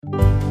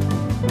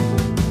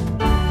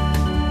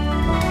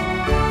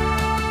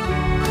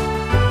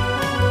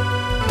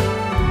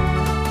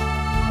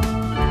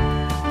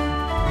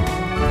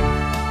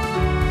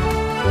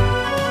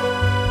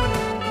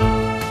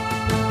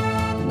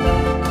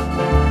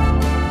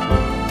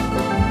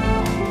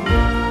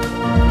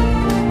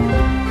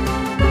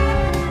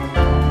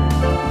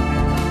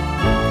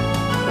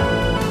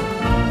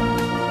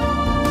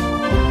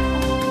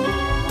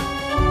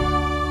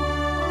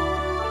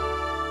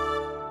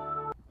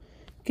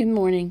Good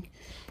morning.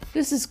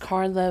 This is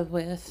Carla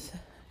with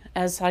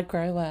As I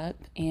Grow Up,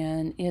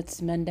 and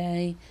it's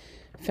Monday,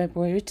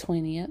 February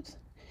 20th.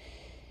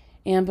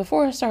 And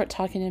before I start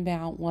talking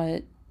about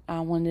what I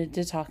wanted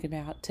to talk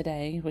about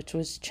today, which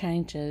was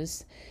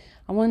changes,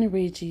 I want to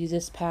read you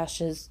this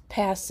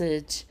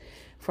passage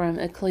from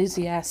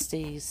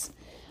Ecclesiastes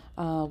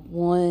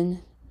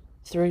 1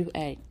 through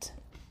 8.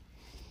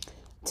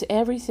 To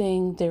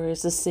everything there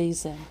is a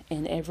season,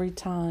 and every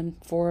time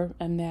for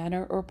a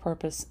matter or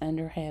purpose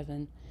under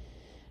heaven.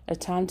 A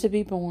time to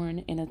be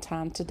born and a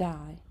time to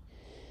die.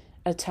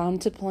 A time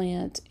to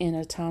plant and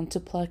a time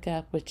to pluck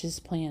up which is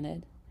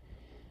planted.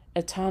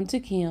 A time to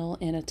kill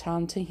and a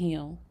time to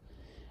heal.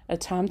 A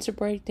time to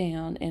break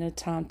down and a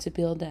time to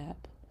build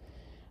up.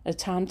 A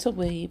time to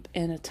weep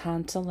and a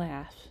time to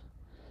laugh.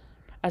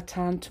 A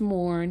time to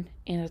mourn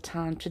and a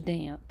time to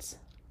dance.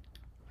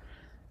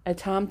 A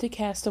time to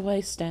cast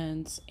away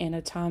stones and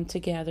a time to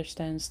gather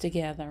stones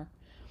together.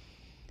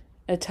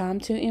 A time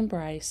to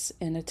embrace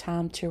and a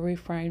time to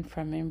refrain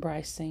from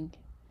embracing.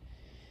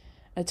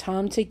 A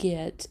time to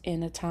get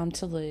and a time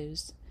to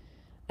lose.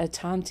 A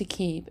time to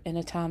keep and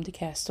a time to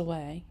cast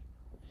away.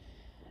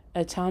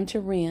 A time to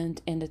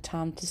rend and a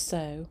time to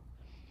sow.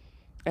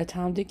 A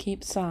time to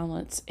keep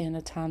silence and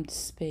a time to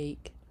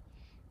speak.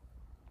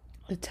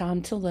 A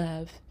time to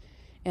love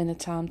and a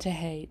time to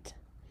hate.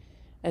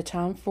 A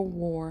time for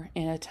war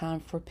and a time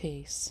for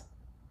peace.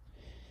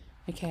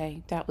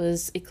 Okay, that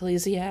was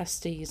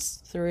Ecclesiastes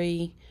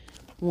 3,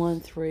 1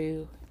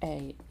 through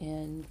 8.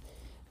 And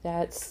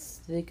that's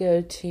the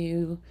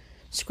go-to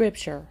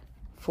scripture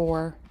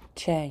for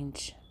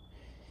change.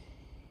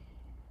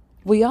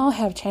 We all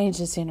have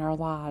changes in our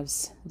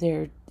lives.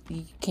 You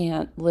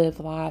can't live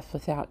life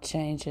without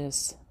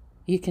changes.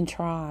 You can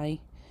try,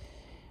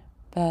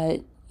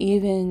 but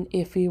even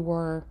if you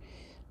were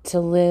to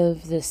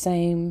live the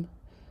same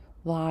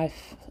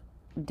life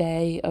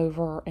day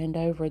over and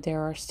over,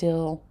 there are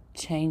still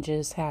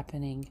changes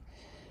happening.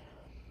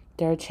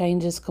 There are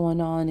changes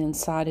going on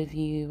inside of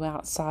you,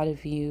 outside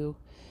of you,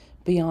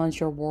 beyond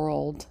your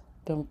world,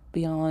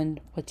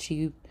 beyond what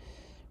you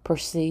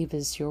perceive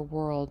as your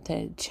world.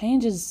 That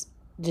changes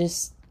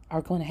just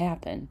are going to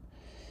happen.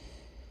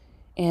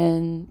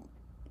 And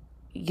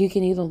you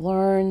can either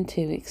learn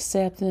to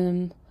accept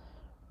them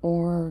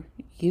or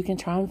you can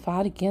try and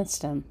fight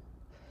against them.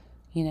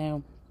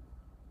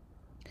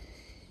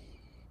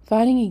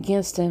 Fighting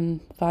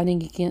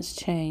against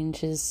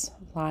change is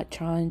like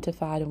trying to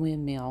fight a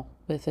windmill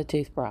with a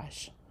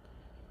toothbrush.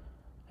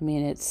 I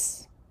mean,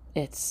 it's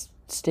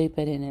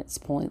stupid and it's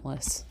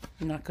pointless.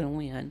 You're not going to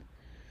win.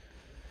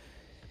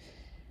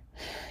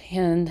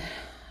 And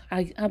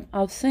I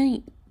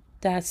think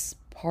that's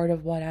part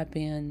of what I've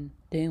been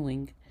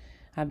doing.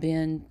 I've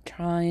been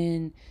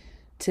trying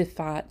to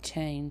fight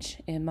change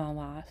in my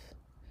life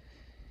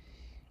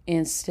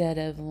instead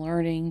of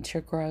learning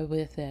to grow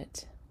with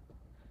it.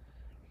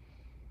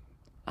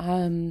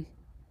 I've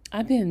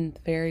been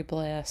very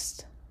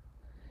blessed.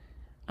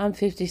 I'm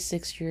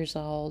 56 years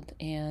old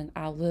and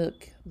I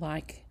look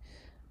like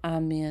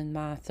I'm in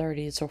my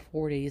 30s or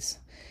 40s,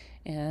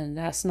 and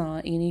that's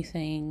not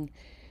anything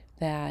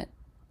that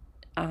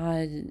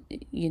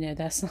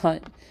that's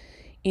not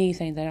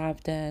anything that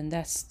I've done.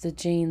 That's the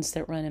genes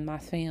that run in my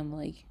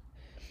family,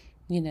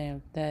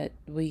 that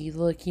we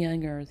look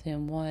younger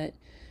than what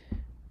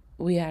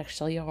we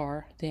actually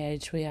are, the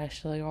age we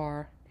actually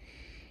are.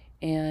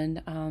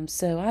 And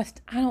so I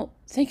don't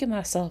think of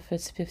myself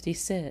as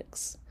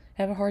 56.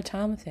 I have a hard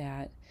time with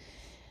that.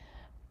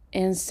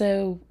 And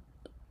so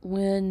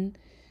when,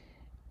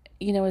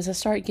 as I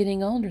start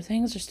getting older,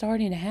 things are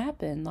starting to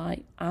happen.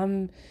 Like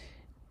I'm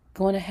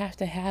going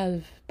to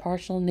have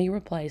partial knee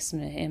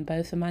replacement in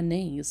both of my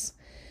knees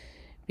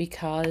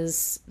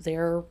because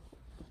the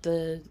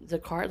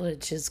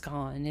cartilage is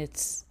gone.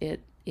 It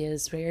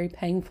is very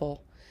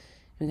painful.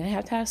 I'm going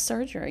to have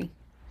surgery.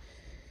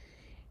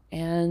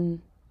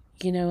 And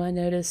I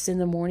notice in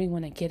the morning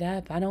when I get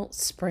up, I don't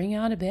spring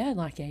out of bed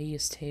like I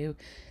used to.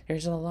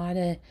 There's a lot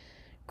of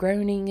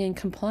groaning and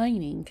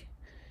complaining,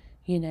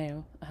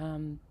 In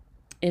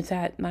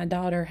fact, my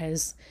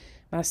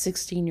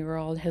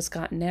 16-year-old has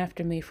gotten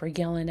after me for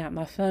yelling at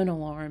my phone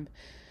alarm,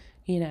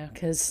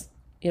 because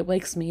it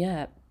wakes me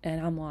up.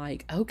 And I'm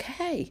like,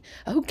 okay,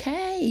 I'm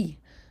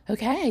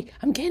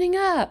getting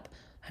up,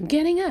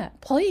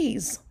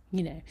 please,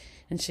 And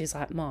she's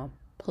like, Mom,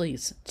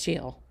 please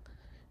chill,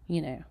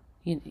 You know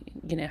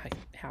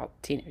how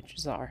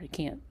teenagers are. You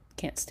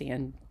can't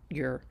stand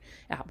your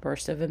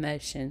outburst of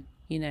emotion,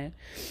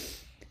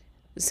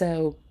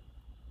 So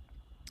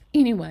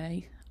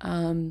anyway,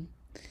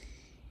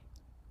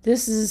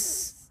 this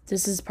is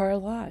part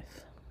of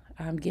life.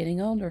 I'm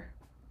getting older.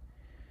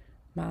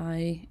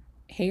 My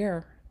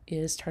hair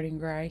is turning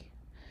gray,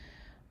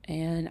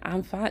 and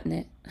I'm fighting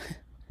it.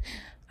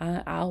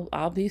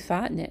 I'll be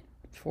fighting it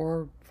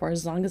for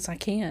as long as I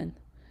can.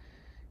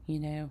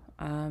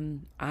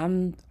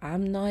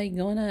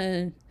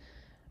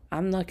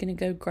 I'm not gonna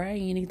go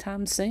gray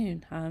anytime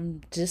soon.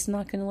 I'm just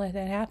not gonna let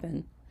that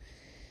happen.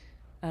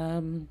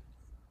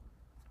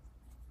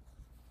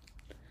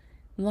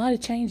 A lot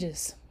of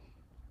changes.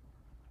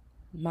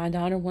 My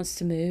daughter wants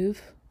to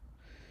move.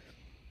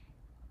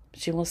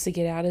 She wants to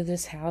get out of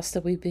this house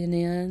that we've been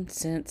in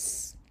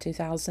since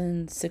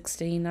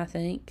 2016, I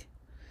think.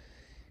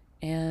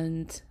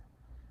 And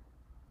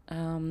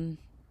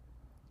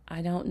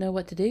I don't know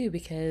what to do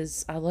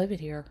because I love it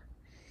here.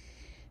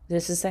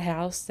 This is the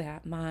house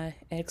that my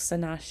ex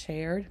and I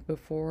shared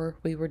before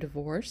we were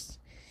divorced.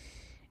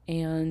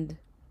 And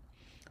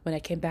when I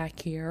came back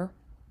here,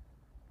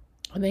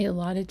 I made a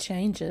lot of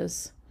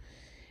changes.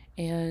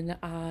 And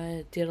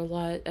I did a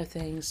lot of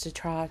things to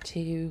try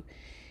to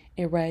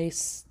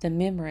erase the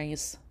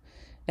memories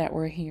that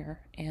were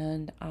here.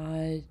 And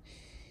I,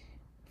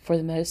 for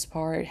the most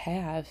part,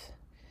 have.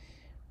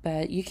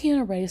 But you can't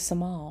erase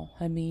them all.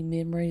 I mean,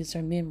 memories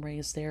are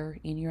memories. They're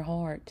in your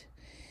heart.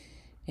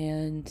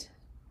 And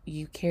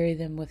you carry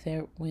them with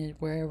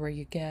wherever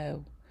you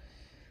go.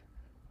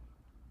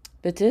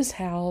 But this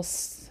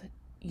house,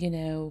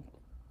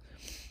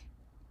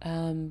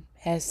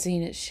 has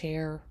seen its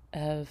share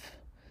of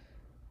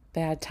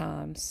bad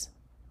times.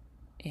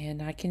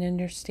 And I can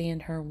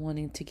understand her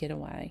wanting to get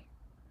away.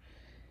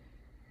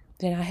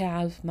 Then I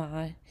have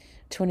my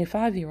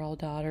 25-year-old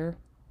daughter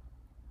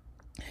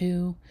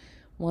who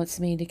wants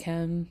me to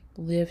come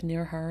live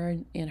near her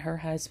and her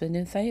husband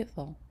in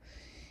Fayetteville.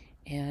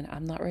 And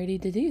I'm not ready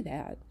to do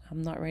that.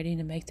 I'm not ready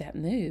to make that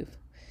move.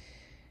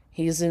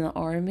 He's in the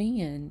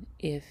Army, and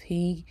if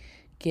he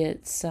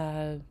gets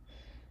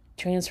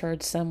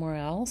transferred somewhere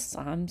else,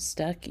 I'm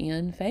stuck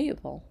in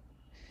Fayetteville.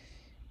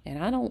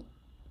 And I don't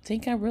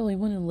think I really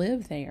want to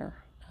live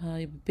there.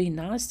 It would be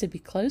nice to be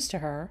close to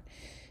her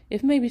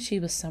if maybe she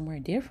was somewhere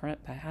different,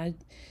 but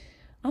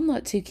I'm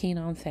not too keen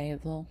on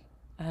Fayetteville.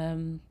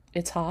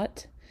 It's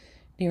hot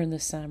during the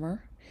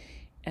summer,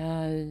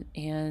 and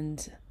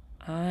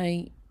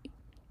I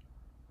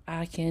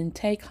can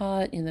take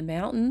hot in the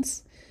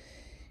mountains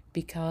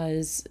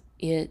because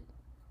it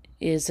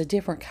is a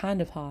different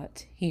kind of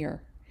hot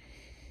here.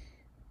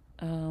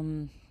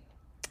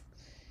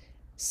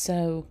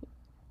 So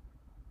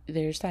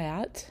there's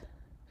that.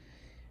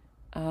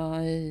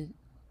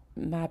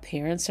 My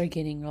parents are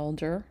getting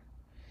older.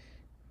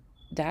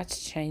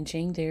 That's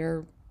changing.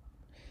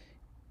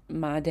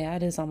 My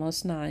dad is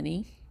almost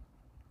 90.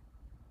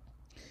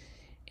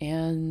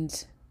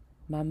 And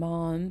my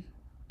mom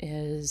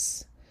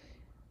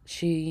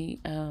she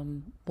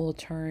will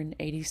turn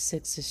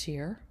 86 this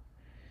year.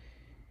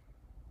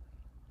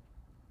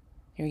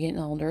 They're getting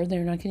older.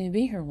 They're not going to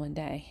be here one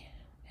day.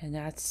 And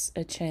that's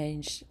a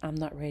change I'm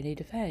not ready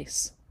to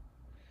face.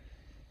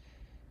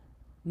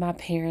 My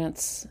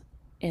parents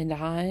and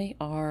I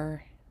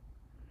are,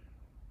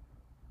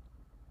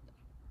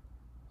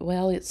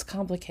 well, it's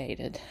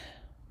complicated.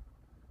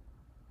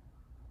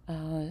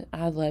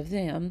 I love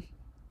them.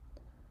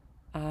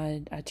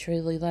 I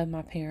truly love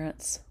my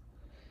parents,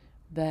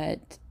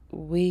 but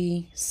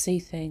we see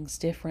things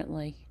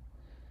differently.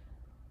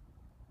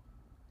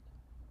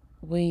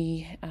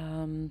 We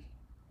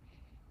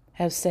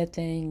have said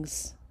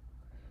things.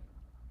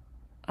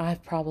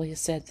 I've probably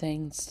said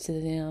things to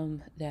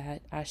them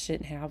that I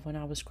shouldn't have when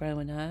I was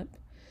growing up.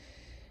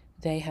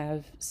 They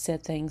have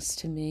said things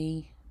to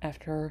me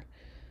after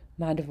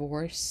my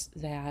divorce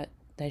that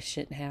they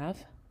shouldn't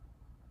have.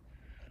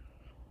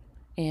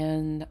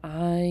 And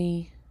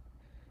I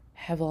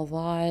have a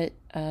lot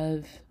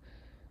of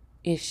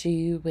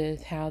issue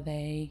with how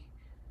they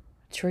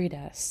treat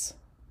us.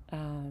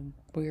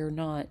 We're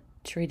not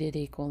treated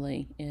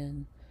equally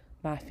in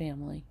my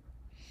family.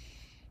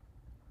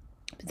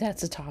 But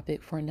that's a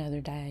topic for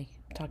another day,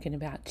 talking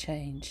about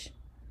change.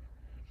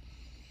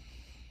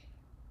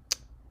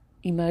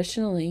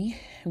 Emotionally,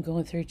 I'm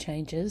going through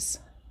changes.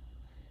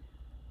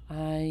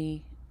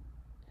 I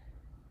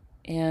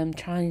am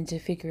trying to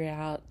figure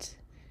out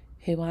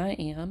who I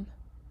am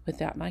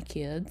without my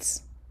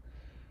kids.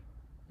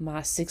 My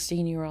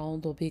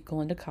 16-year-old will be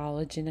going to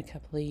college in a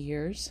couple of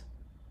years.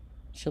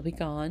 She'll be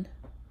gone.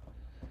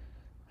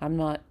 I'm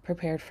not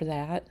prepared for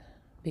that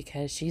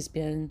because she's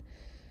been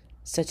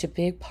such a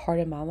big part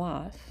of my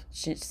life.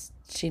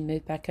 She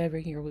moved back over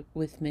here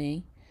with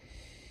me.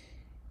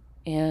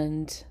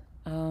 And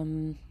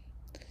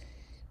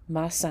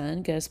my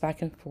son goes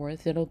back and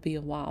forth. It'll be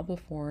a while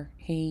before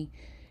he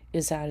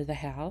is out of the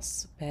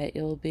house, but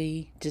it'll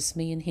be just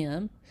me and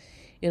him.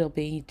 It'll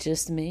be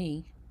just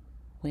me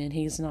when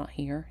he's not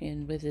here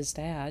and with his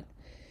dad.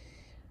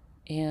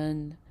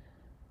 And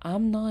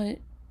I'm not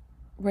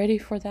ready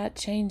for that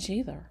change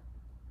either.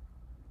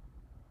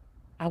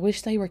 I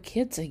wish they were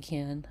kids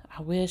again.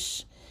 I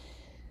wish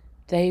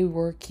they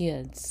were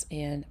kids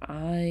and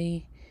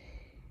I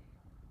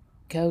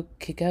could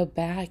go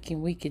back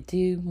and we could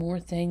do more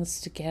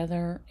things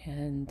together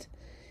and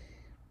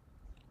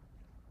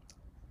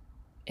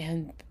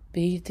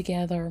be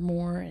together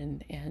more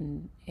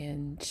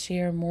and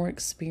share more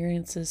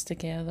experiences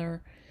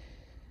together.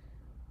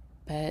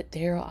 But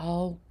they're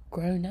all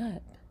grown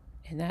up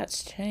and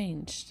that's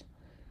changed.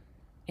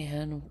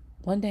 And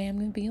one day I'm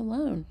going to be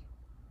alone.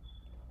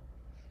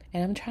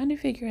 And I'm trying to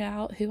figure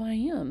out who I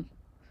am.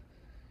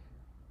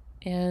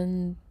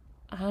 And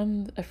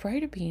I'm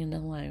afraid of being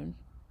alone.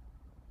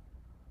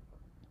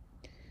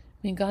 I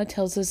mean, God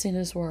tells us in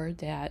His Word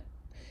that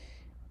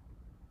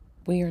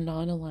we are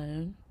not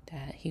alone,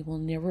 that He will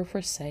never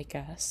forsake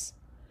us,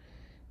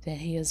 that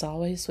He is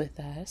always with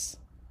us.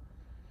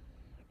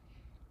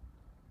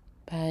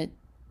 But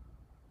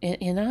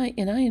and I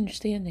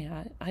understand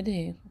that. I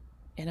do.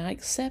 And I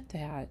accept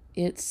that.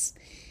 It's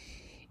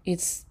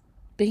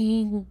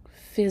being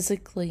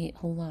physically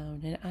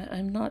alone. And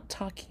I'm not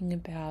talking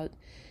about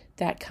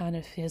that kind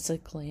of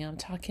physically. I'm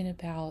talking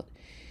about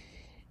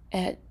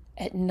at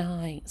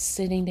night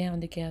sitting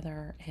down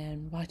together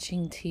and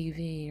watching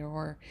TV,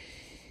 or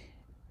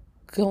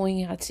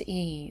going out to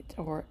eat,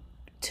 or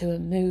to a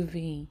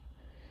movie,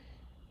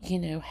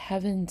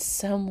 having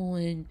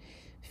someone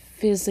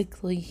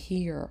physically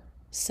here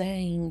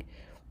saying,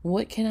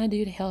 what can I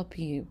do to help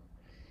you?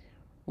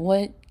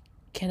 What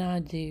can I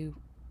do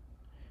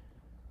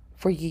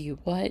for you?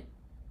 What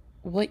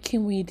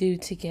can we do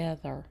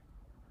together?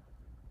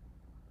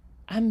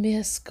 I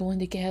miss going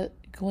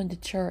to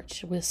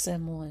church with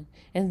someone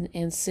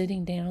and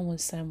sitting down with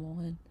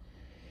someone,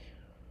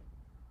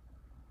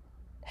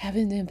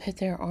 having them put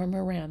their arm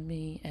around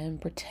me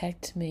and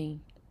protect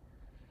me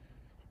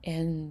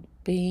and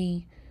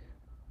be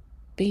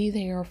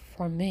there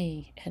for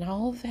me. And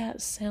all of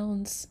that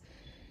sounds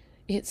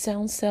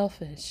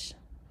selfish,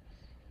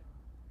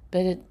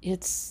 but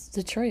it's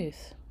the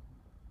truth.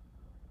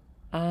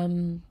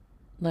 I'm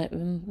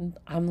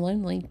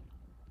lonely,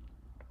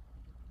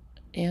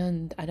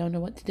 and I don't know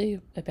what to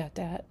do about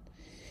that,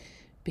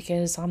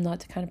 because I'm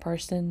not the kind of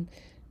person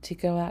to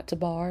go out to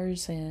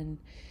bars and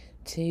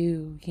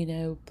to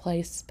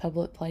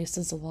public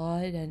places a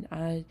lot. And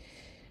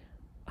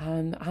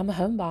I'm a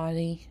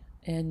homebody.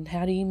 And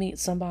how do you meet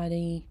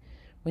somebody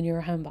when you're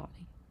a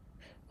homebody?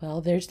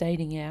 Well, there's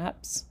dating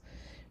apps,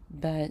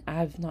 but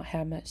I've not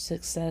had much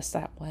success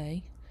that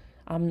way.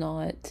 I'm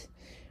not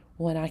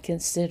what I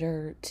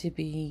consider to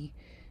be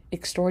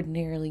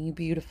extraordinarily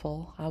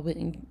beautiful. I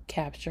wouldn't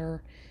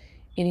capture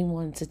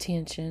anyone's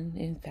attention.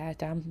 In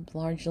fact, I'm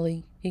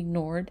largely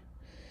ignored.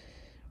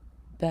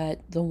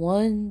 But the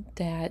one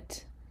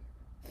that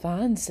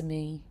finds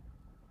me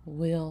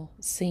will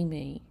see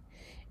me,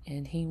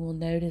 and he will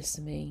notice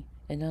me,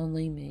 and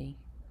only me.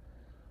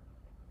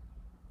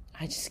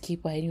 I just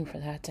keep waiting for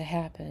that to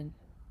happen,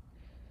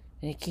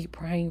 and I keep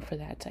praying for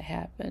that to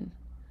happen.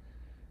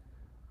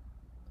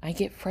 I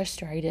get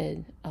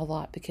frustrated a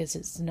lot because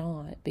it's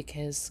not,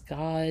 because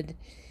God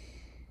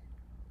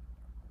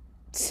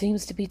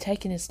seems to be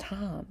taking His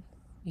time,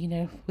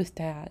 with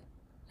that,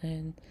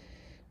 and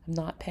I'm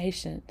not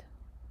patient.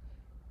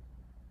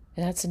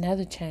 And that's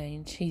another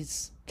change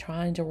He's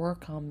trying to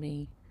work on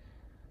me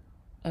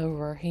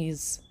over.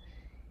 He's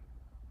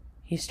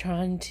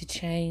trying to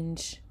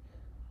change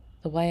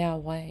the way I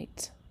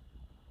wait.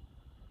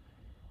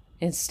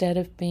 Instead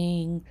of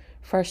being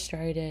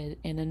frustrated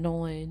and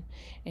annoyed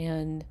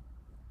and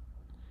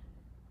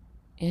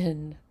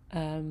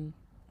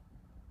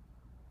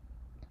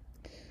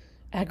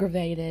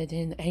aggravated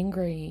and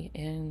angry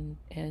and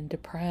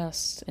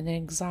depressed and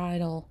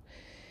anxiety,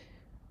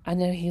 I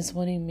know He's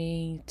wanting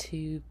me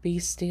to be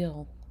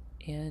still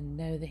and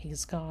know that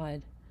He's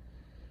God,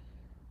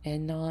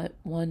 and not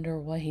wonder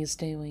what He's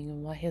doing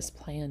and what His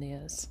plan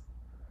is.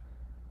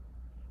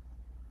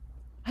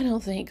 I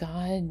don't think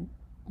God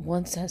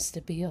wants us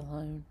to be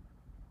alone.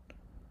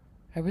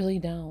 I really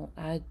don't.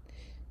 I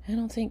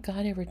don't think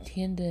God ever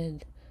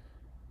intended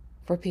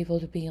for people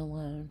to be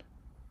alone.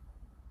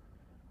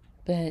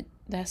 But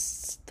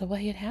that's the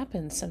way it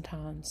happens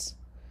sometimes.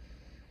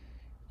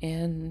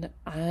 And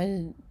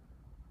I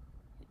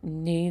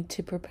need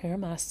to prepare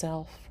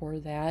myself for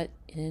that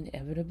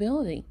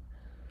inevitability.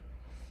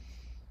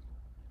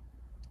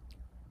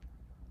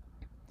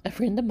 A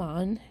friend of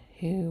mine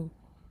who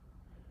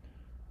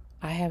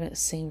I haven't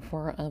seen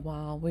for a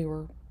while, we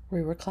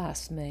were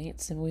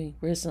classmates, and we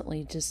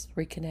recently just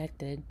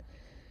reconnected,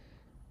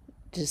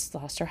 just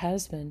lost her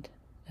husband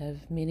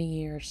of many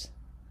years.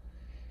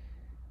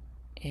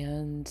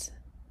 And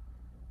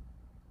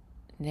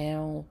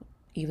now,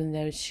 even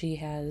though she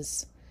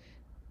has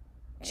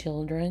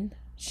children,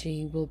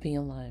 she will be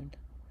alone.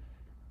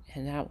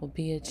 And that will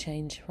be a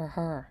change for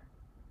her.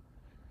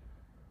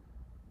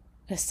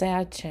 A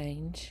sad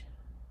change,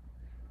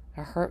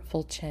 a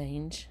hurtful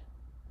change,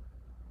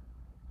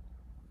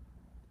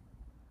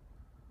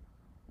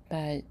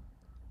 but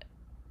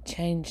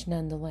change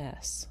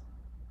nonetheless.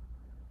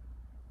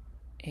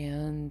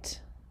 And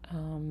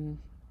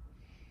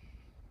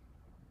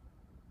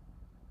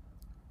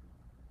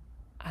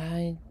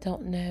I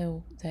don't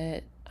know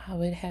that I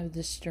would have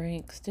the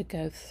strength to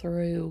go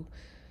through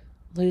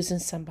losing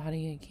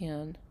somebody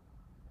again.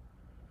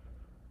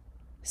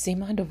 See,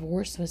 my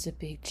divorce was a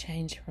big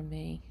change for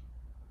me.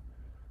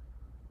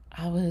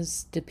 I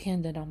was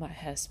dependent on my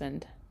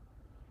husband.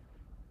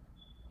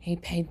 He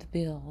paid the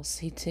bills.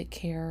 He took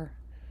care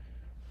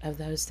of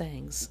those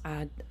things.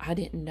 I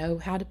didn't know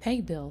how to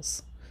pay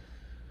bills.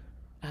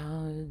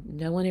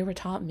 No one ever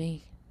taught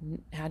me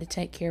how to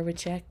take care of a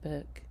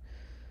checkbook.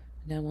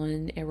 No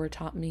one ever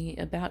taught me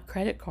about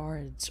credit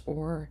cards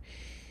or,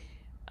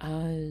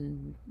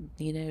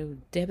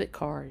 debit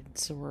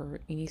cards or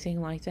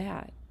anything like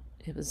that.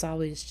 It was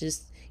always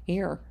just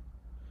here.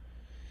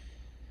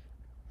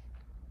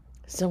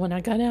 So when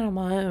I got out on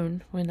my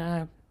own, when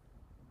I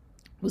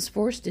was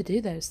forced to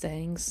do those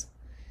things,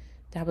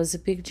 that was a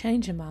big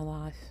change in my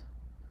life.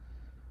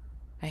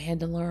 I had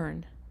to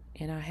learn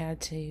and I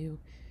had to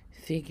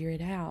figure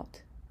it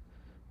out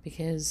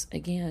because,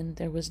 again,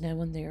 there was no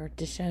one there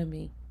to show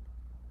me.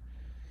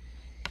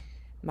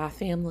 My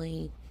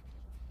family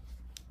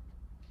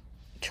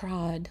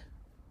tried,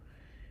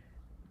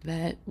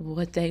 but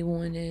what they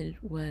wanted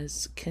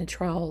was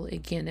control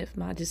again of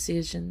my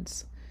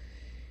decisions.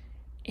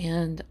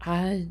 And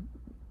I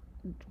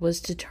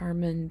was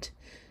determined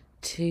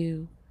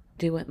to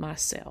do it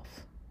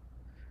myself.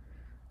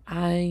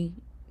 I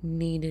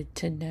needed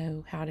to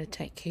know how to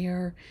take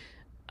care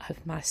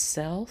of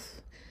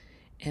myself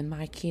and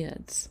my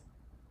kids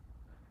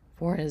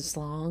for as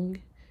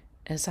long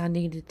as I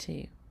needed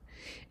to.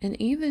 And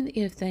even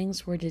if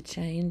things were to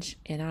change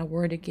and I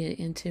were to get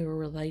into a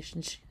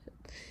relationship,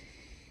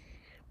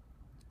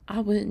 I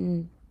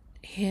wouldn't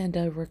hand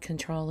over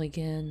control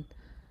again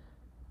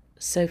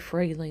so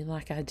freely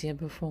like I did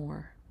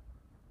before,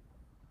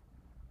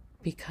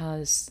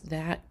 because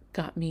that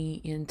got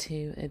me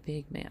into a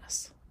big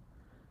mess.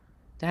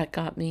 That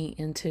got me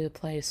into a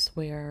place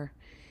where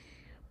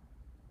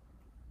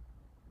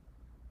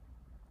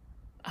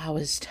I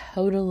was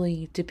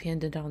totally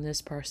dependent on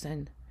this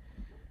person,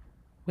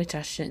 which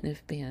I shouldn't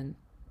have been.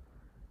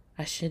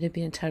 I should have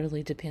been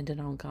totally dependent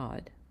on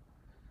God.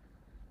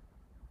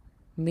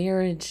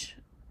 Marriage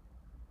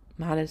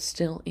might have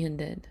still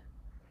ended,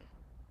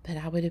 but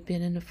I would have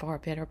been in a far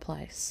better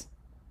place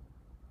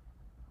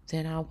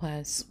than I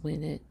was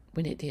when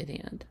it did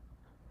end.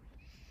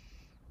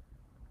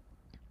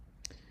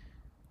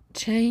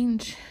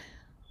 Change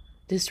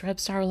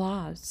disrupts our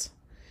lives.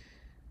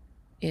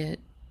 It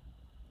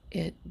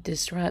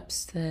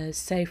disrupts the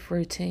safe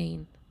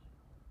routine,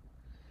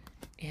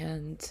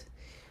 and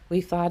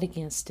we fight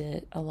against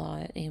it a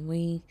lot, and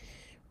we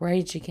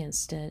rage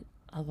against it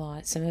a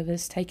lot. Some of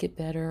us take it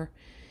better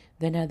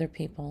than other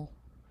people.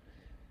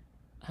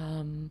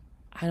 I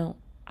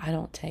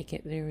don't take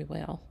it very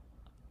well.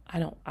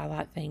 I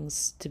like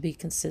things to be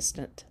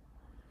consistent.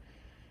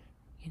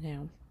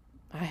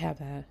 I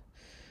have a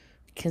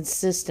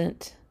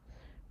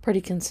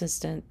pretty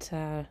consistent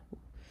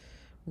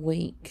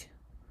week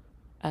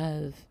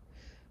of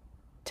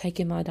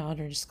taking my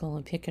daughter to school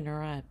and picking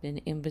her up,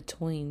 and in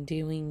between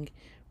doing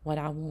what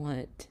I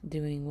want,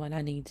 doing what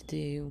I need to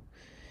do,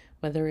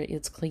 whether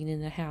it's cleaning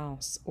the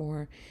house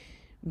or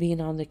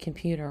being on the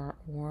computer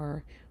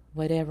or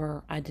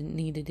whatever I didn't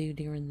need to do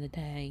during the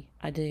day,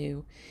 I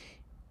do.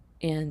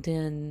 And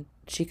then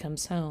she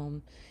comes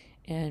home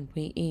and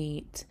we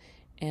eat,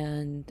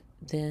 and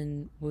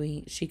then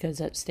she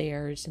goes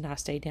upstairs and I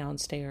stay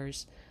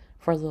downstairs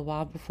for a little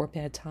while before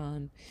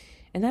bedtime.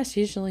 And that's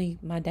usually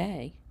my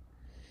day.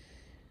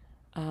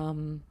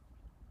 It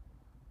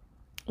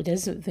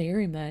doesn't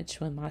vary much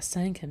when my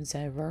son comes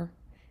over.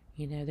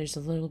 There's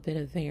a little bit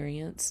of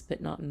variance,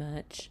 but not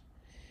much.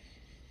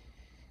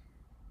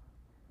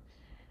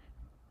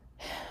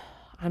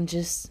 I'm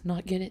just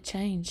not good at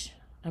change.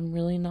 I'm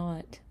really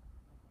not.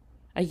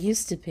 I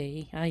used to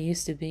be, I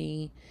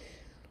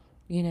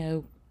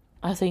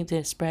think the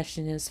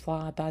expression is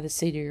fly by the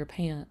seat of your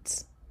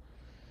pants.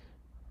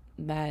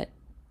 But,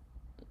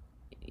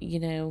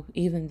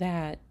 even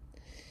that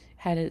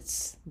had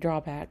its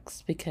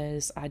drawbacks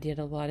because I did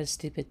a lot of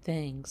stupid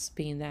things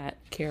being that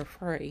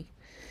carefree.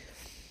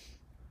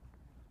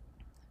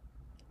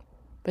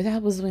 But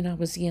that was when I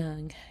was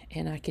young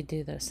and I could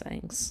do those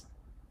things.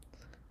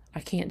 I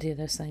can't do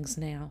those things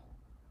now.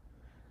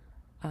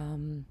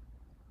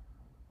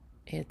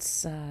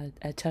 It's a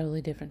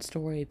totally different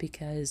story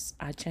because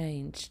I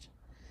changed.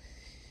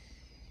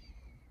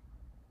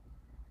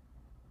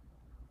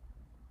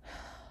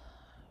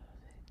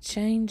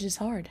 Change is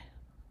hard.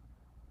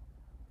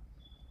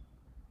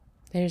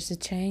 There's a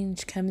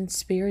change coming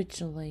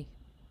spiritually.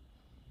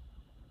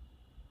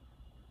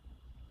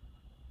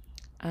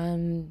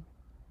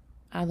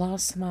 I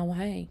lost my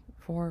way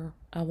for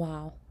a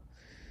while.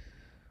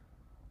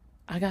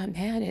 I got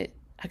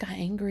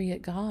angry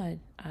at God.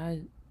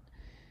 I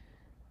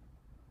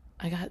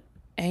got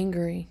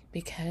angry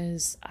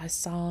because I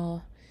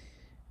saw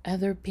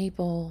other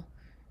people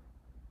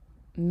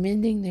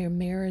mending their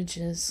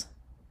marriages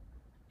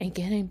and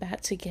getting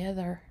back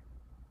together.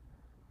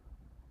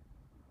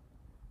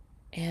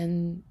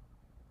 And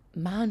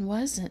mine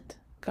wasn't.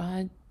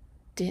 God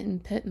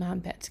didn't put mine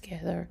back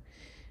together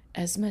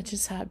as much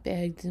as I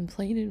begged and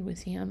pleaded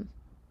with him.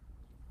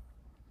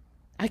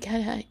 I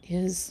got at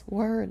his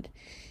word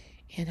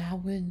and I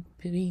would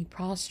be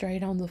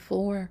prostrate on the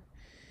floor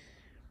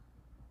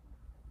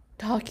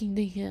talking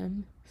to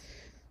him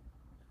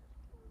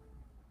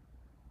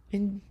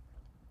and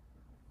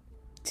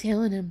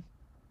telling him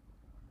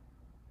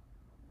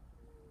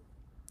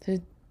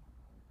that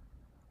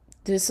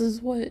this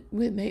is what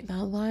would make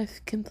my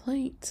life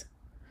complete.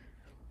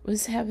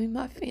 was having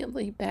my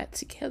family back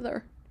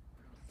together.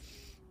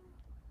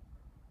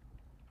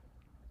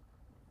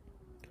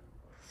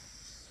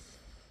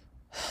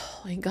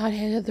 And God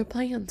had other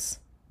plans.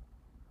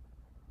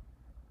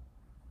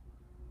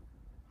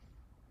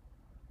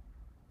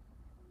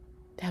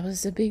 That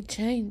was a big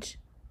change.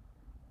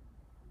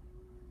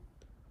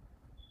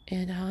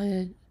 And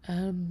I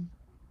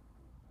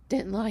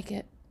didn't like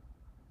it.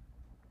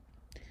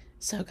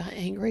 So I got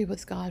angry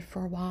with God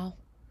for a while.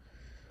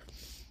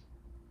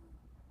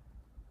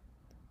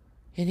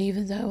 And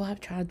even though I've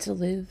tried to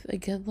live a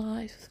good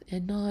life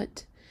and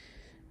not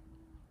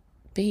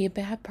be a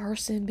bad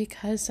person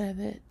because of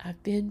it,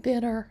 I've been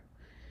bitter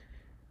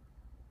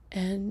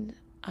and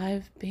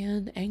I've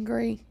been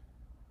angry.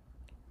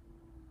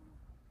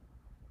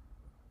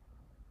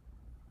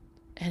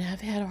 And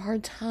I've had a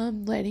hard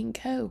time letting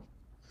go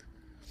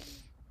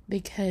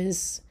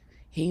because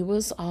he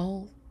was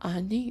all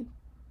I knew.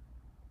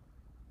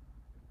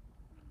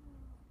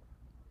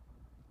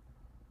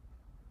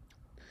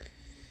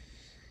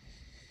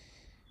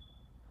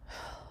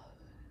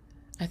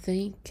 I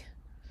think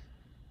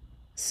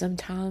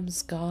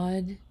sometimes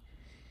God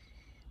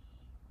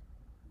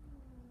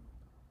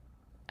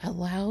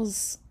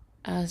allows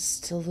us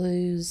to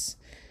lose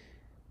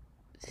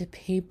the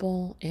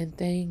people and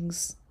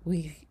things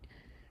we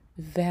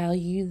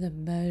value the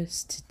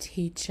most to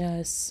teach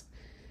us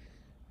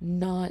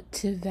not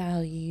to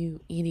value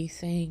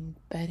anything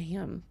but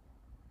Him.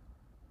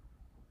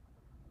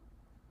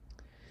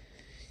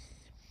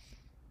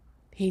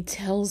 He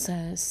tells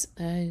us,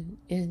 and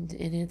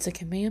it's a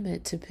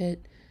commandment, to put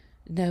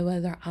no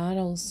other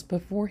idols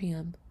before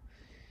Him.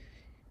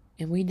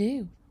 And we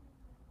do.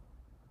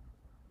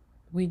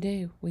 We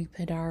do. We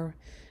put our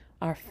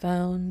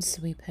phones,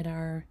 we put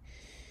our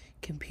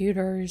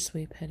computers,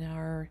 we put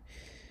our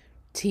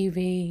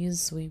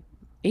TVs,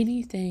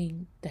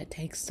 anything that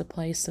takes the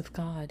place of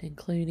God,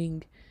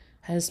 including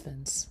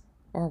husbands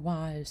or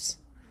wives,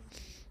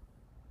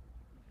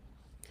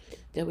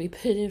 that we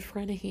put in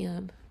front of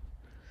Him.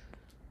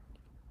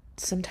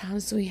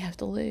 Sometimes we have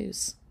to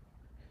lose.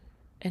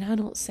 And I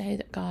don't say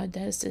that God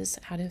does this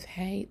out of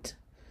hate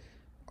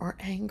or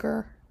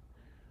anger.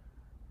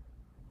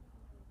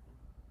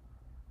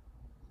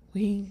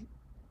 We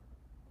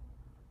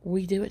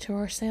do it to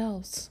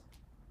ourselves.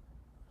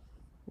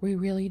 We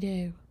really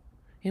do.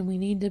 And we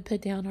need to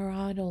put down our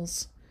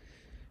idols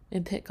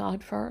and put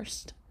God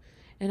first.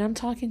 And I'm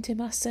talking to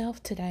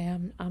myself today.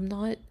 I'm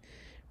not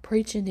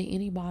preaching to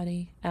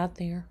anybody out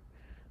there.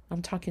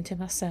 I'm talking to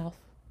myself.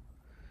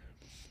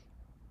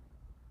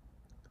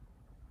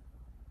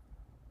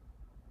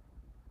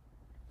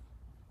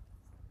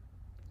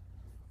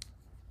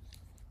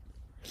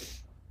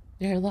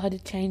 There are a lot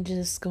of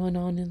changes going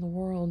on in the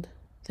world.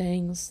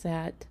 Things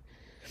that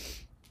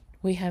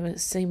we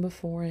haven't seen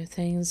before.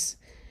 Things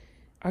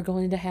are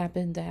going to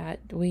happen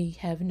that we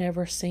have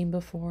never seen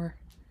before.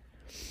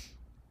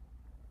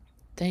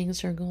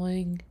 Things are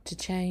going to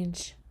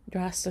change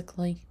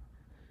drastically.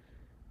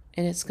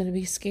 And it's going to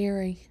be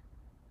scary.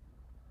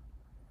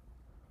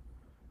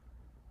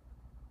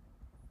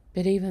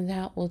 But even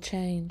that will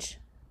change.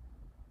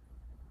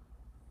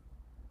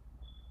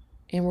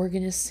 And we're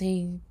going to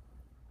see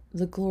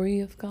the glory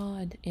of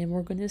God, and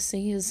we're going to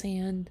see His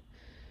hand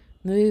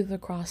move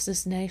across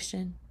this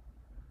nation,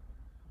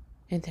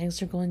 and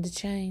things are going to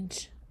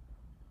change.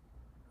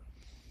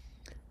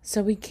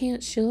 So we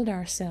can't shield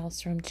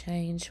ourselves from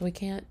change. We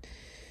can't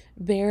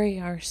bury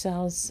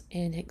ourselves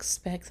and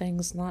expect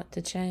things not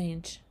to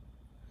change.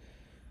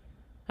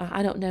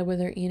 I don't know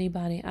whether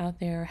anybody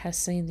out there has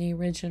seen the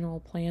original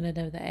Planet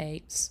of the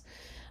Apes.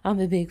 I'm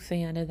a big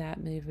fan of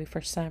that movie for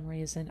some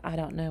reason. I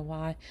don't know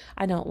why.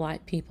 I don't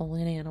like people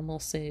in animal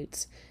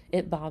suits.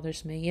 It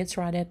bothers me. It's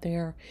right up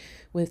there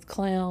with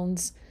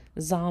clowns,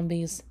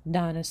 zombies,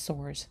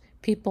 dinosaurs.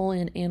 People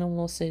in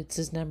animal suits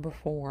is number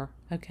 4,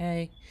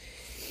 okay?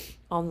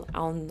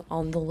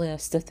 On the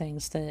list of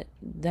things that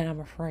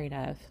I'm afraid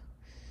of.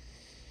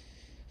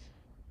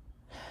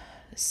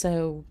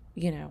 So,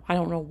 I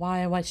don't know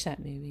why I watched that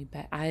movie,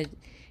 but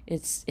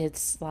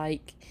it's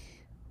like,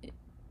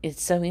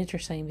 it's so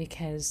interesting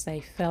because they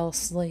fell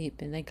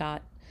asleep and they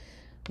got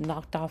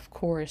knocked off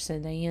course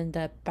and they end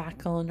up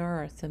back on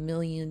Earth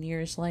 1,000,000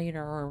 years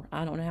later, or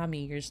I don't know how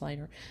many years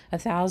later,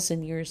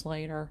 1,000 years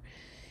later,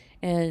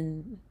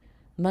 and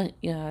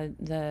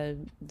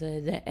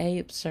the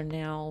apes are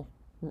now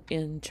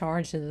in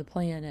charge of the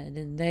planet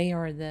and they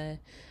are the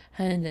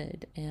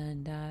hunted.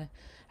 And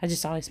I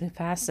just always been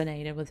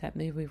fascinated with that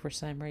movie for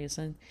some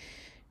reason,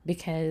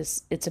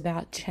 because it's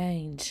about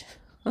change.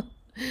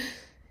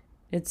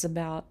 It's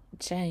about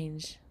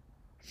change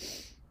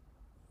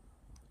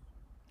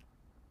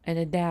and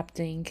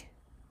adapting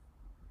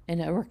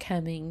and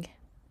overcoming.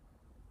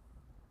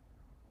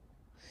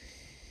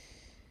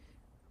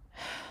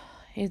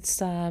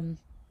 It's a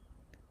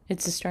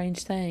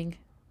strange thing,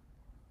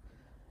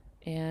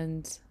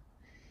 and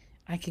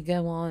I could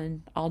go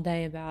on all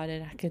day about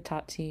it. I could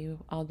talk to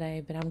you all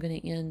day, but I'm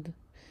going to end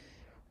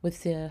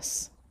with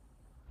this.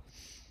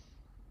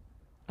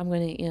 I'm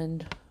going to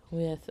end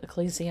with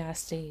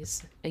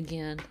Ecclesiastes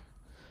again.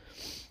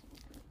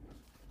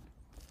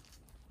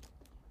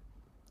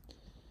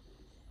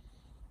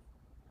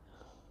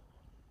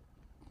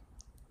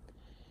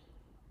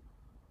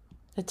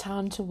 A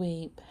time to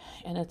weep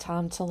and a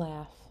time to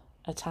laugh,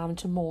 a time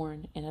to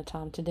mourn and a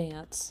time to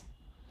dance,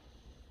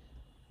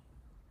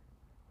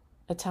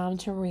 a time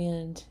to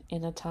rend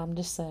and a time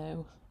to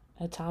sow,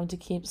 a time to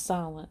keep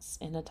silence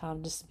and a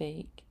time to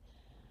speak,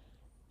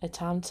 a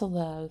time to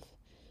love,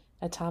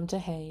 a time to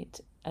hate,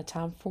 a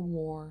time for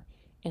war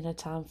and a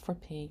time for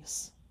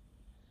peace.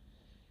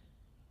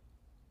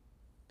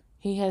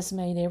 He has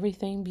made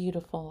everything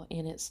beautiful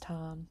in its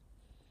time.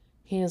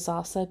 He has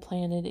also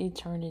planted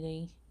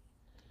eternity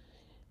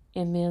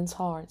in men's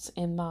hearts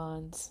and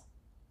minds,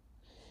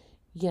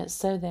 yet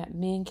so that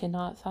men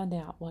cannot find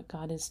out what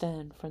God has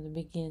done from the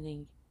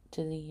beginning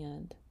to the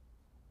end.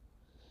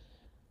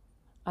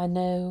 I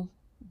know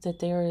that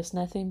there is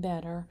nothing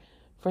better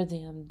for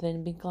them than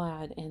to be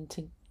glad and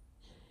to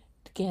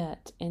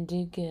get and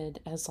do good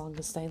as long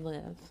as they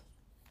live.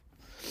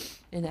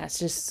 And that's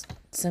just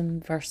some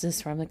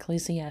verses from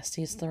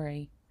Ecclesiastes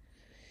 3.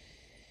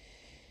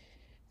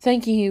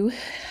 Thank you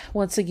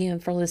once again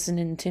for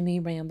listening to me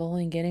ramble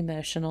and get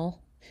emotional.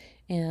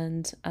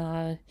 And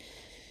I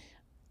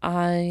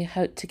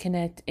hope to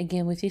connect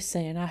again with you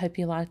soon. I hope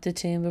you liked the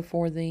tune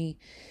before the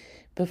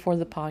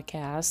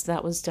podcast.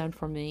 That was done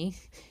for me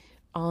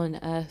on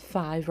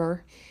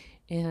Fiverr.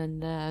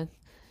 And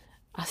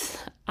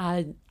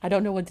I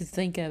don't know what to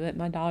think of it.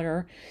 My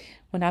daughter,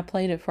 when I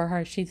played it for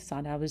her, she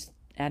thought I was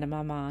out of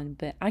my mind.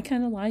 But I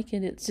kind of like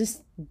it. It's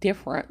just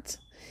different.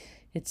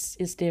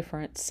 It's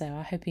different, so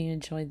I hope you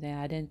enjoyed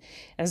that. And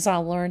as I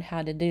learn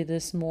how to do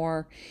this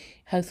more,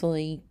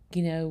 hopefully,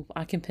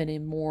 I can put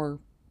in more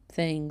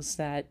things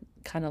that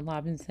kind of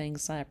liven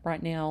things up.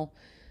 Right now,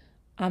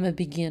 I'm a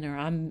beginner.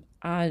 I'm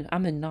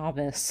a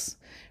novice,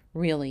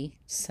 really.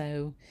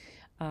 So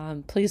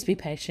please be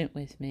patient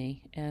with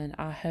me, and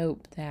I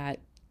hope that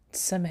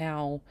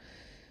somehow,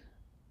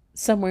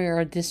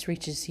 somewhere, this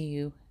reaches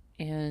you,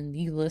 and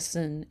you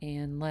listen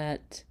and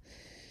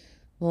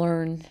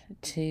learn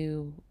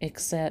to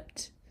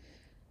accept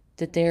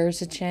that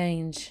there's a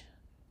change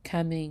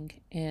coming,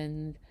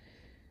 and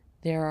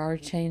there are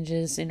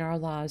changes in our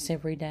lives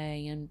every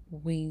day, and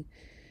we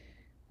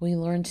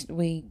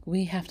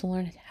have to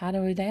learn how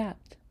to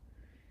adapt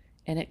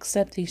and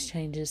accept these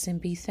changes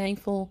and be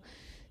thankful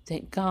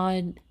that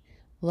God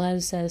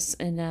loves us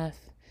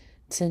enough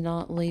to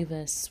not leave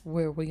us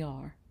where we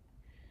are.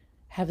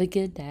 Have a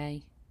good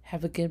day.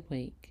 Have a good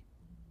week.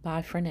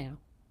 Bye for now.